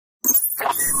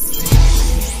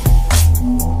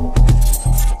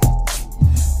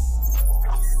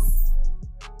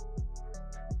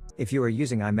If you are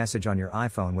using iMessage on your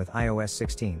iPhone with iOS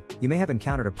 16, you may have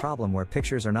encountered a problem where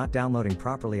pictures are not downloading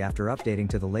properly after updating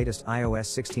to the latest iOS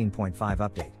 16.5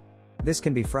 update. This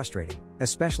can be frustrating,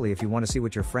 especially if you want to see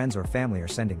what your friends or family are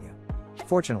sending you.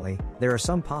 Fortunately, there are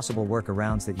some possible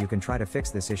workarounds that you can try to fix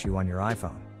this issue on your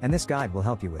iPhone, and this guide will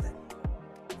help you with it.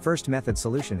 First method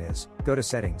solution is, go to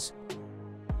Settings,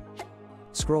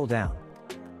 scroll down,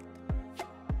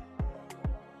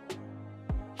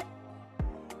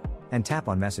 and tap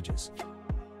on Messages.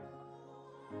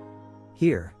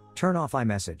 Here, turn off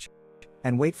iMessage,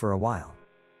 and wait for a while.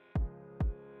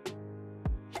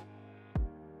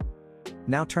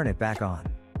 Now turn it back on.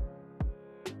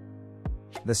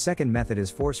 The second method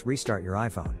is force restart your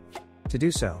iPhone. To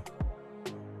do so,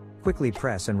 quickly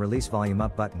press and release volume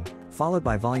up button, followed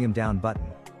by volume down button.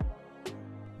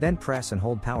 Then press and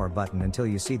hold power button until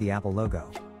you see the Apple logo.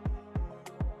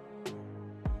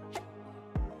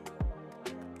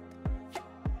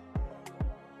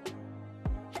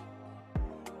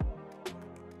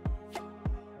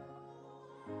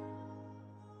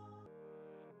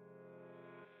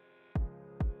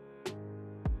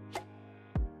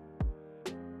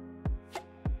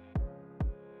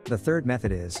 The third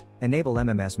method is, enable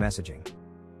MMS messaging.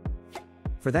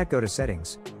 For that, go to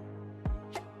Settings,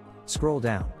 scroll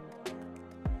down,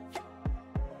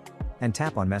 and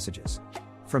tap on Messages.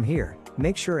 From here,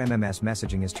 make sure MMS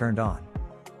messaging is turned on.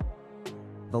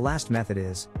 The last method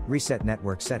is, reset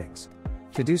network settings.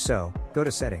 To do so, go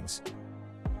to Settings,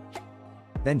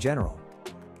 then General,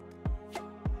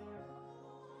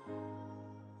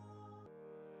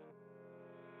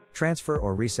 Transfer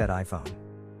or Reset iPhone.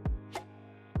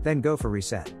 Then go for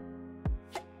Reset.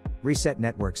 Reset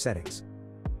network settings.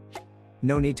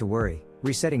 No need to worry,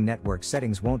 resetting network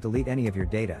settings won't delete any of your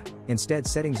data, instead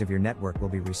settings of your network will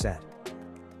be reset.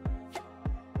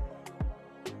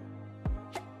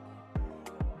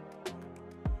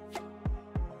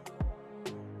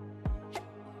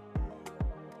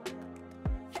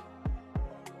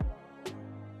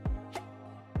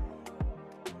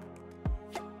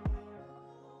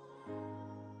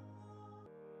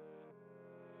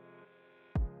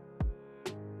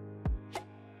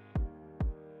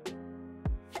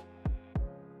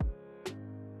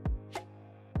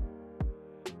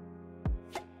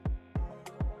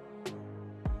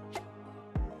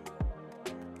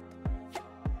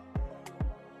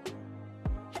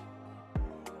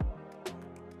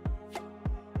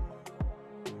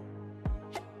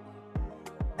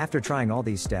 After trying all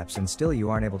these steps and still you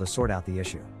aren't able to sort out the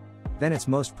issue, then it's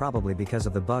most probably because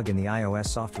of the bug in the iOS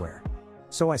software.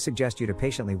 So I suggest you to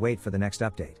patiently wait for the next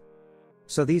update.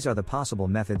 So these are the possible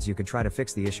methods you could try to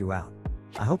fix the issue out.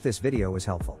 I hope this video was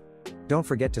helpful. Don't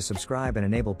forget to subscribe and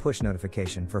enable push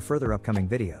notification for further upcoming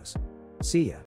videos. See ya.